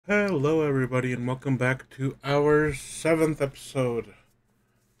Hello, everybody, and welcome back to our seventh episode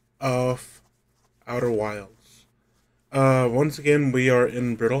of Outer Wilds. Once again, we are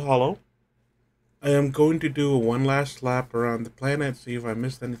in Brittle Hollow. I am going to do one last lap around the planet, see if I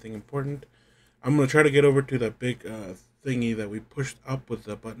missed anything important. I'm going to try to get over to that big thingy that we pushed up with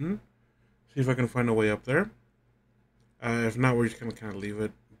the button, see if I can find a way up there. If not, we're just going to kind of leave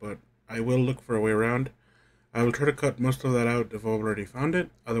it, but I will look for a way around. I will try to cut most of that out if I've already found it,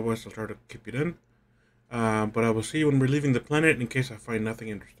 otherwise, I'll try to keep it in. But I will see you when we're leaving the planet in case I find nothing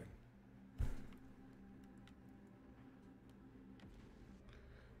interesting.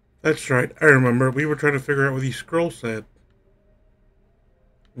 That's right, I remember. We were trying to figure out what these scrolls said.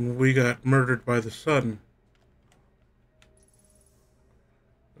 We got murdered by the sun.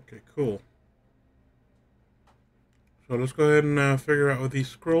 Okay, cool. So let's go ahead and figure out what these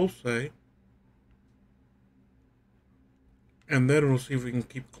scrolls say. And then we'll see if we can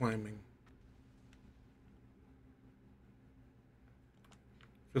keep climbing.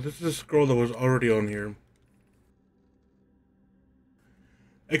 So this is a scroll that was already on here.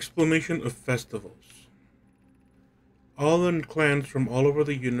 Explanation of festivals. All the clans from all over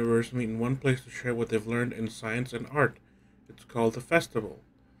the universe meet in one place to share what they've learned in science and art. It's called a festival.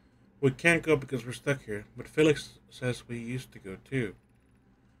 We can't go because we're stuck here, but Felix says we used to go too.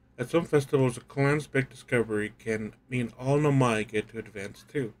 At some festivals, a clan's big discovery can mean all Nomai get to advance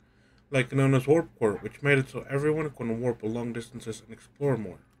too, like known as Warp Core, which made it so everyone can warp long distances and explore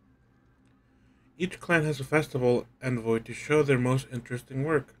more. Each clan has a festival envoy to show their most interesting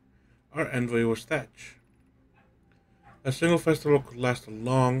work. Our envoy was Thatch. A single festival could last a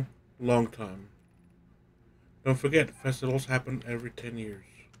long, long time. Don't forget, festivals happen every 10 years.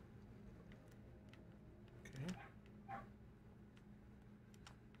 Okay.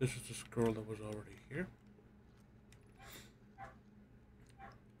 This is the scroll that was already here.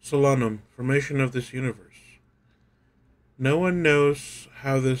 Solanum, formation of this universe. No one knows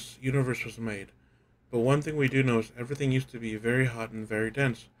how this universe was made, but one thing we do know is everything used to be very hot and very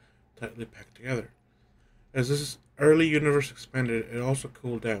dense, tightly packed together. As this early universe expanded, it also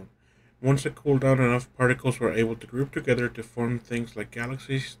cooled down. Once it cooled down enough, particles were able to group together to form things like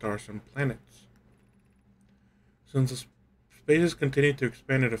galaxies, stars, and planets. Since the spaces continue to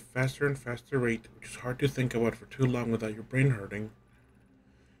expand at a faster and faster rate, which is hard to think about for too long without your brain hurting,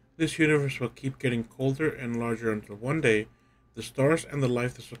 this universe will keep getting colder and larger until one day the stars and the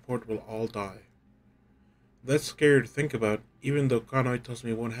life they support will all die. That's scary to think about, even though Kanoi tells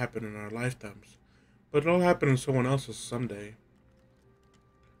me it won't happen in our lifetimes. But it'll happen in someone else's someday.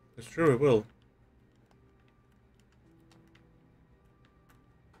 It's true, it will.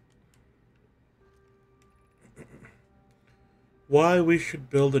 Why we should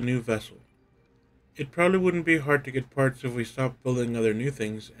build a new vessel. It probably wouldn't be hard to get parts if we stopped building other new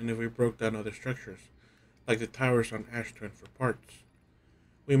things and if we broke down other structures, like the towers on Ash Twin for parts.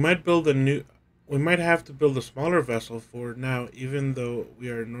 We might build a new we might have to build a smaller vessel for now even though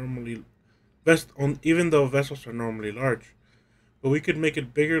vessels are normally large. But we could make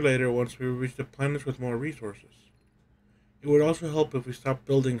it bigger later once we reach the planets with more resources. It would also help if we stopped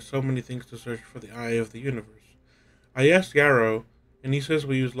building so many things to search for the eye of the universe. I asked Yarrow, and he says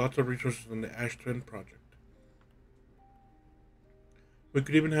we use lots of resources in the Ash Twin project. We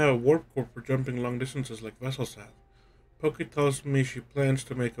could even have a warp core for jumping long distances like vessels have. Pokey tells me she plans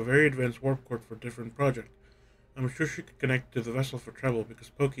to make a very advanced warp core for different projects. I'm sure she could connect to the vessel for travel because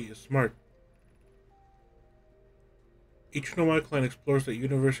Pokey is smart. Each Nomai clan explores the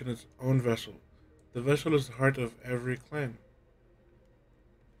universe in its own vessel. The vessel is the heart of every clan.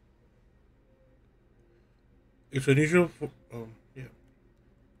 It's unusual for yeah.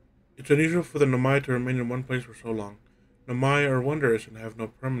 It's unusual for the Nomai to remain in one place for so long. Nomai are wanderers and have no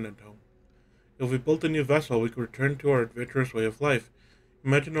permanent home. If we built a new vessel, we could return to our adventurous way of life.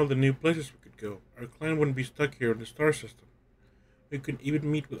 Imagine all the new places we could go. Our clan wouldn't be stuck here in the star system. We could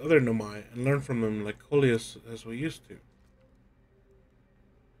even meet with other Nomai and learn from them like Coleus as we used to.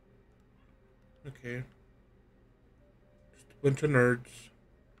 Okay, just a bunch of nerds.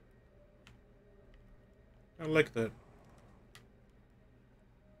 I like that.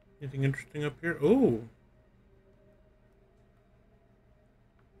 Anything interesting up here? Oh,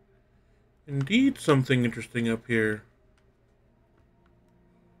 indeed something interesting up here.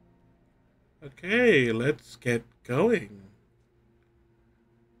 Okay, let's get going.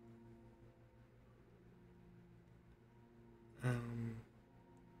 Um,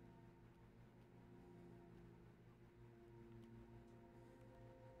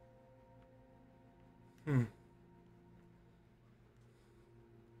 hmm.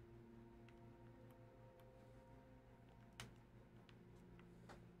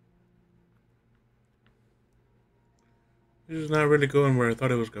 This is not really going where I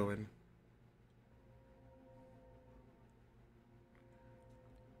thought it was going.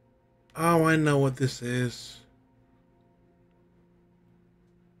 Oh, I know what this is.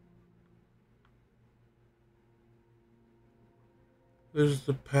 This is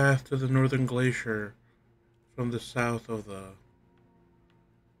the path to the northern glacier from the south of the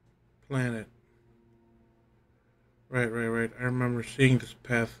planet. Right. I remember seeing this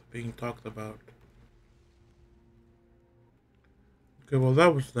path being talked about. Okay, well,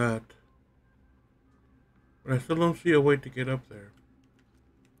 that was that. But I still don't see a way to get up there.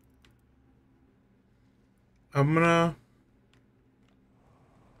 I'm gonna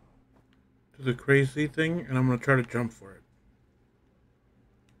do the crazy thing, and I'm gonna try to jump for it.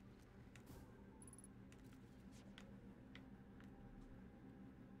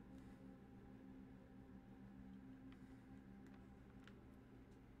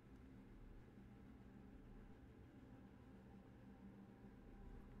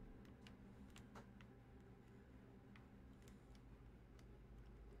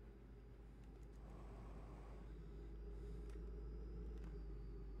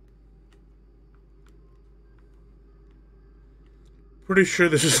 Pretty sure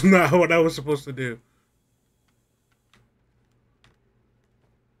this is not what I was supposed to do.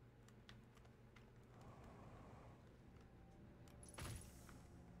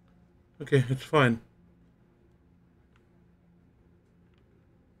 Okay, it's fine.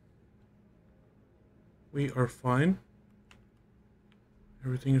 We are fine.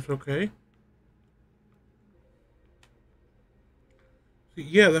 Everything is okay. See,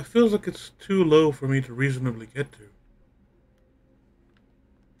 yeah, that feels like it's too low for me to reasonably get to.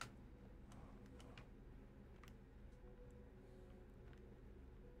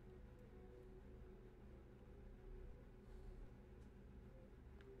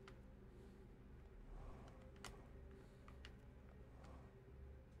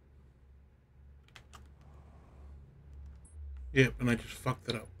 Yep, and I just fucked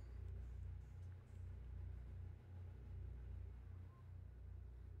it up.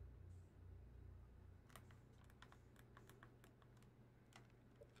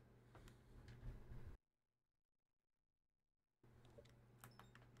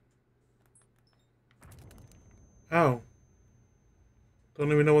 Ow.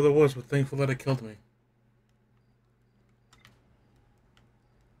 Don't even know what it was, but thankful that it killed me.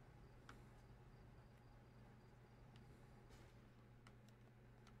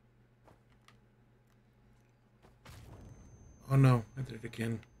 Oh no, I did it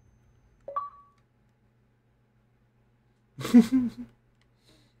again.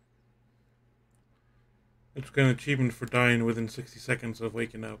 It's got an achievement for dying within 60 seconds of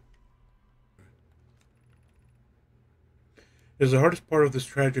waking up. Is the hardest part of this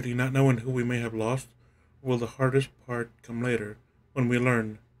tragedy not knowing who we may have lost? Or will the hardest part come later, when we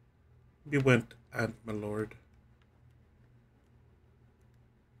learn? Be went, Aunt my lord.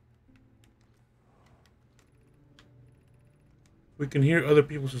 We can hear other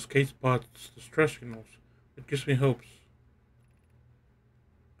people's escape spots, distress signals. It gives me hopes.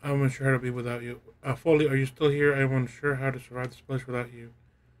 I'm unsure how to be without you. Foley, are you still here? I'm unsure how to survive this place without you.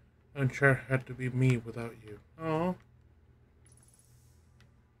 Unsure how to be me without you. Oh.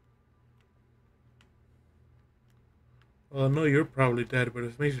 Well, I know you're probably dead, but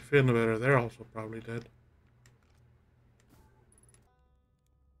if it makes you feel better, they're also probably dead.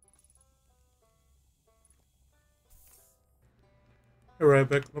 Alright,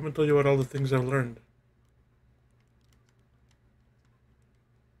 Beck, let me tell you about all the things I've learned.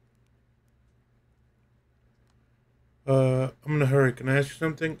 I'm in a hurry. Can I ask you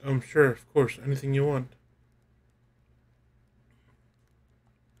something? Sure, of course. Anything you want.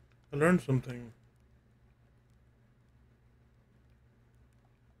 I learned something.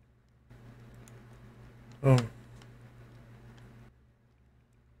 Oh,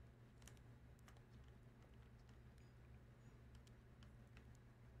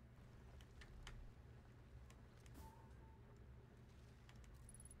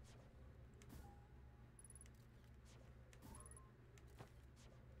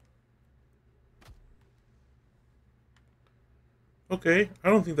 okay. I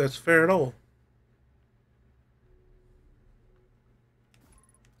don't think that's fair at all.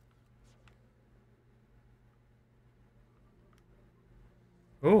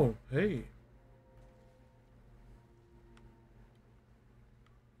 Oh, hey.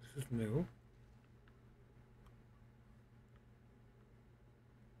 This is new.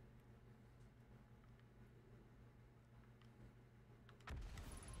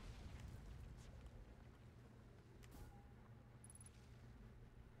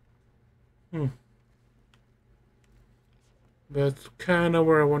 Hmm. That's kind of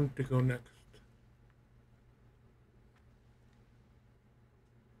where I wanted to go next.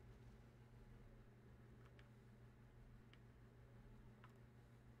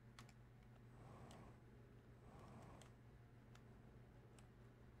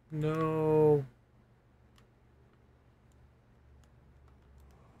 No.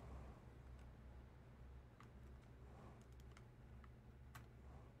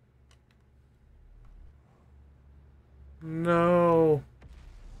 No.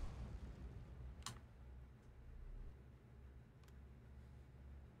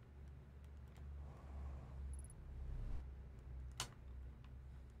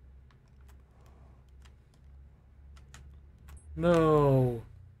 No.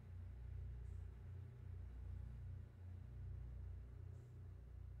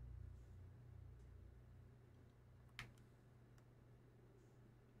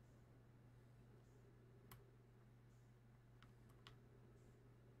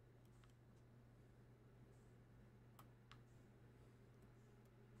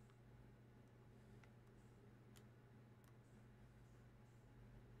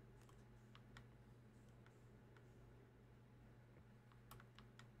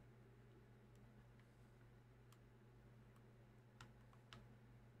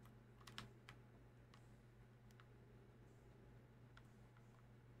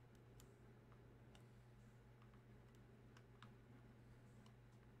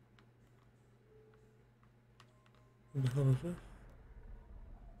 What the hell is this?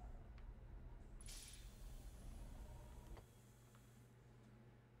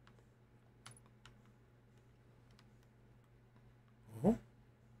 Oh,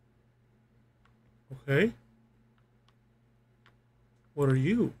 okay. What are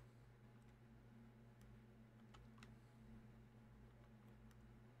you?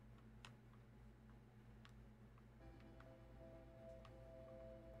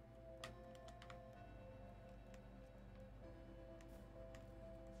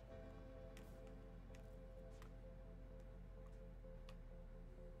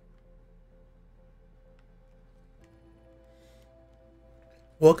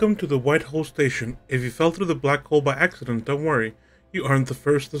 Welcome to the White Hole Station. If you fell through the black hole by accident, don't worry. You aren't the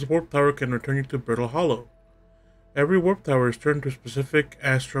first. This warp tower can return you to Brittle Hollow. Every warp tower is turned to a specific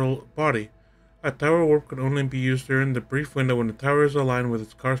astral body. A tower warp can only be used during the brief window when the tower is aligned with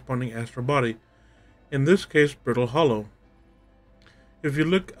its corresponding astral body, in this case, Brittle Hollow. If you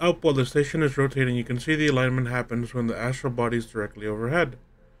look up while the station is rotating, you can see the alignment happens when the astral body is directly overhead.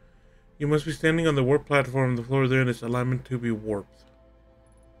 You must be standing on the warp platform on the floor there in its alignment to be warped.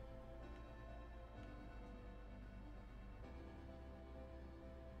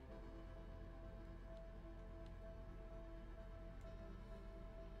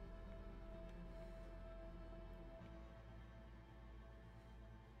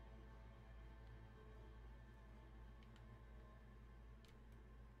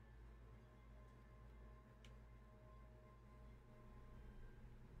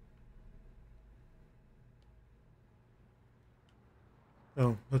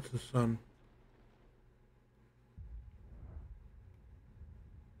 Oh, that's the sun.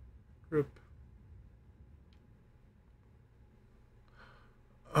 Rip.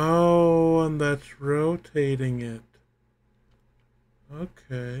 Oh, and that's rotating it.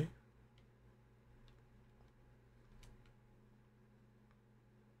 Okay.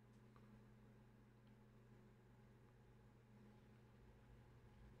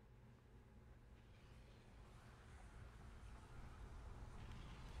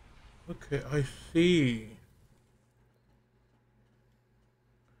 Okay, I see.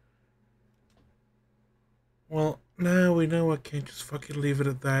 Well, now we know I can't just fucking leave it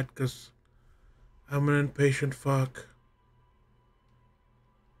at that, because I'm an impatient fuck.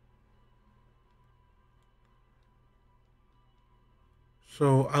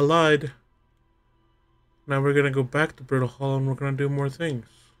 So, I lied. Now we're gonna go back to Brittle Hollow and we're gonna do more things.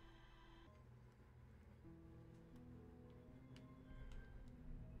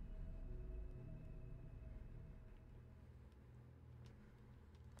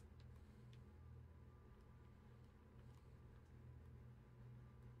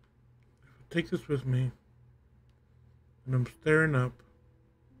 Take this with me. And I'm staring up.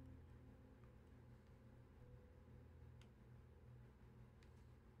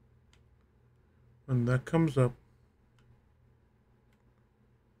 When that comes up,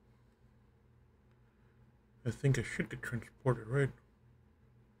 I think I should get transported, right?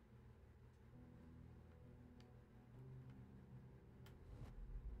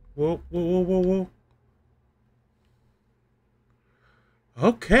 Whoa, whoa, whoa, whoa, whoa.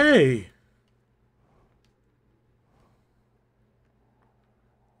 Okay.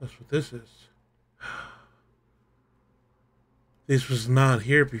 That's what this is. This was not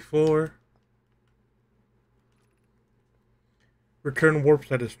here before. Return warp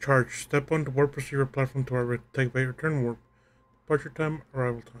status charged. Step on the warp receiver platform to our take by return warp. Departure time,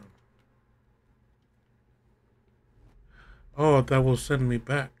 arrival time. Oh, that will send me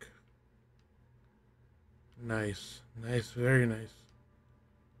back. Nice. Nice. Very nice.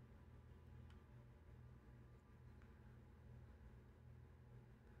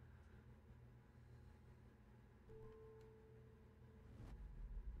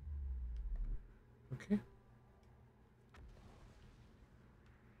 Okay.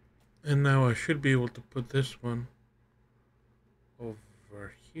 And now I should be able to put this one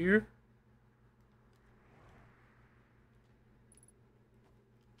over here.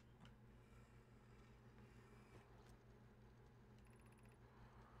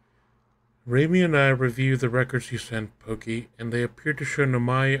 Raimi and I reviewed the records you sent, Pokey, and they appear to show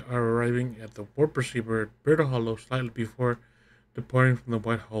Nomai are arriving at the warp receiver at Bird Hollow slightly before departing from the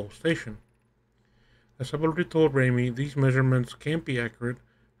White Hole station. As I've already told Raimi, these measurements can't be accurate.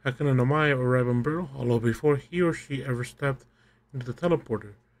 How can a Nomai arrive on Bird Hollow before he or she ever stepped into the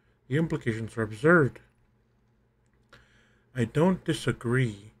teleporter? The implications are absurd. I don't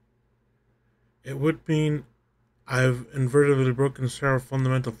disagree. It would mean I've invertedly broken several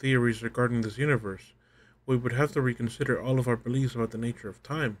fundamental theories regarding this universe. We would have to reconsider all of our beliefs about the nature of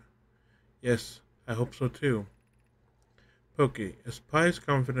time. Yes, I hope so too. Pokey, as Pi is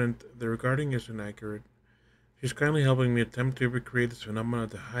confident the regarding is inaccurate, she's kindly helping me attempt to recreate this phenomenon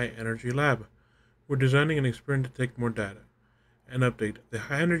at the High Energy Lab. We're designing an experiment to take more data. An update. The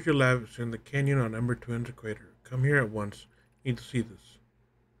High Energy Lab is in the canyon on Ember 2's equator. Come here at once. Need to see this.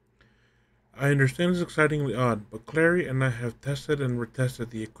 I understand it's excitingly odd, but Clary and I have tested and retested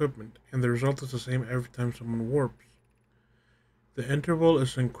the equipment, and the result is the same every time someone warps. The interval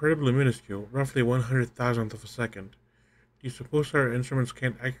is incredibly minuscule, roughly 100,000th of a second. Do you suppose our instruments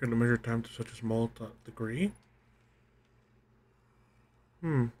can't accurately measure time to such a small degree? I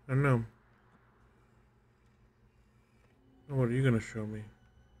don't know. What are you gonna show me?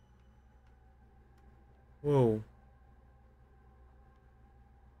 Whoa.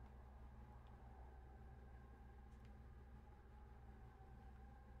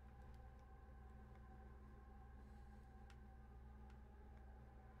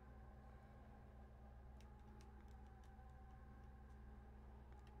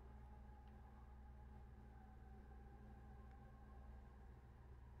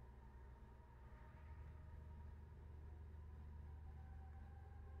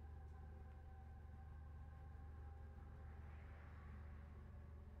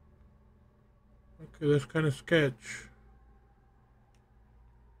 Okay, that's kind of sketch.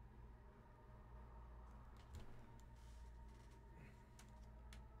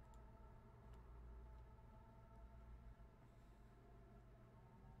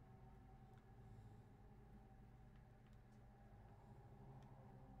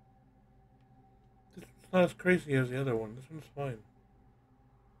 This one's not as crazy as the other one. This one's fine.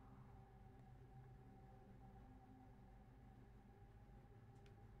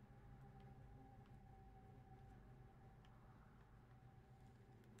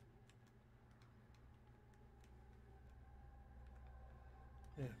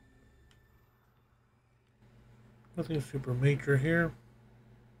 Yeah. Nothing super major here.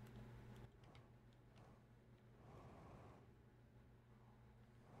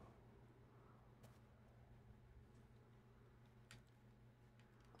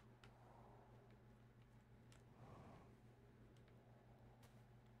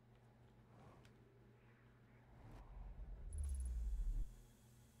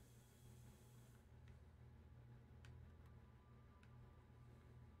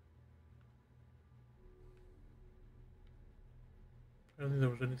 I don't think there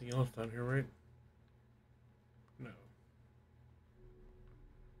was anything else down here, right? No.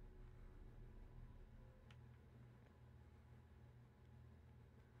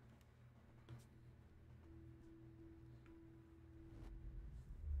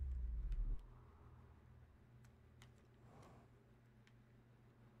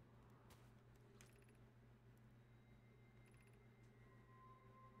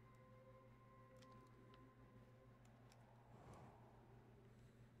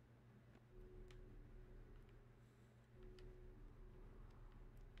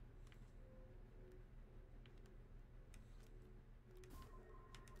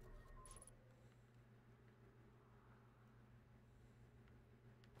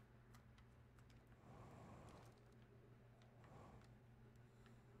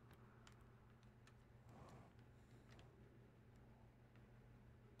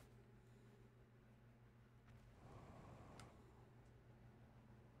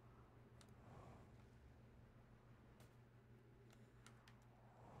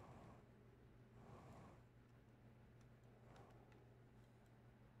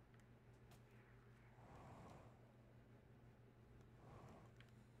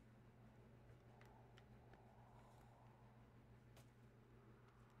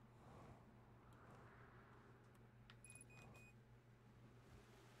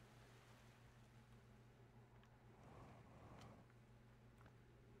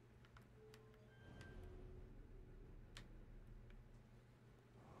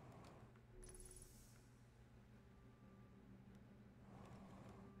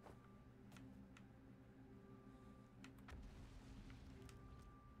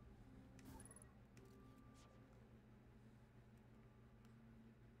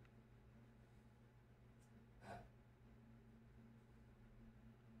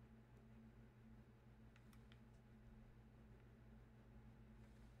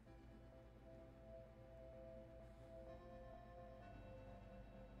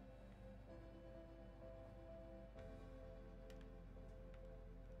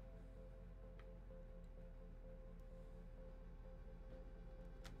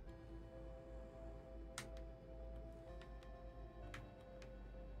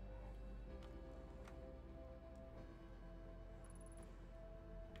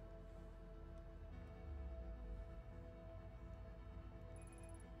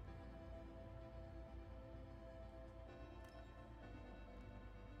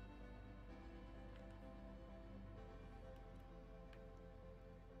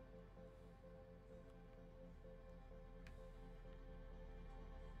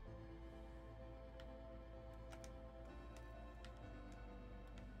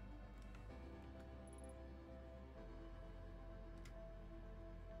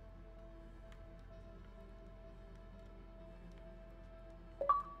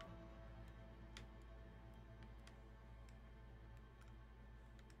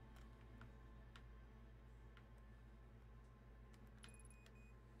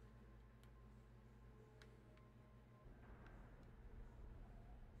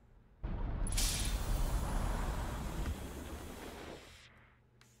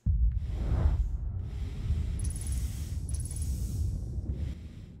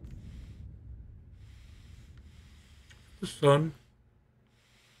 The sun.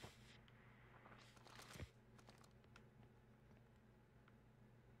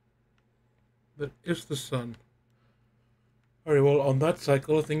 That is the sun. Alright, well, on that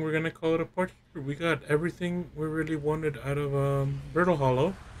cycle, I think we're gonna call it a part here. We got everything we really wanted out of Brittle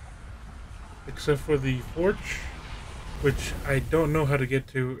Hollow, except for the forge, which I don't know how to get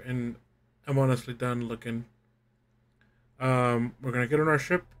to, and I'm honestly done looking. We're gonna get on our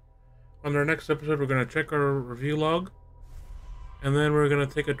ship. On our next episode, we're gonna check our review log, and then we're gonna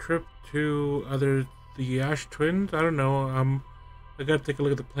take a trip to either the Ash Twins. I don't know. I gotta take a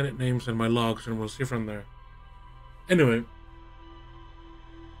look at the planet names and my logs, and we'll see from there. Anyway,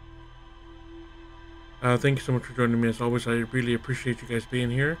 thank you so much for joining me. As always, I really appreciate you guys being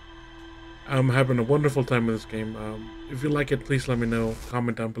here. I'm having a wonderful time with this game. If you like it, please let me know.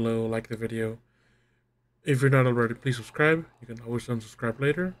 Comment down below, like the video. If you're not already, please subscribe. You can always unsubscribe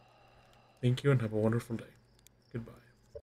later. Thank you and have a wonderful day. Goodbye.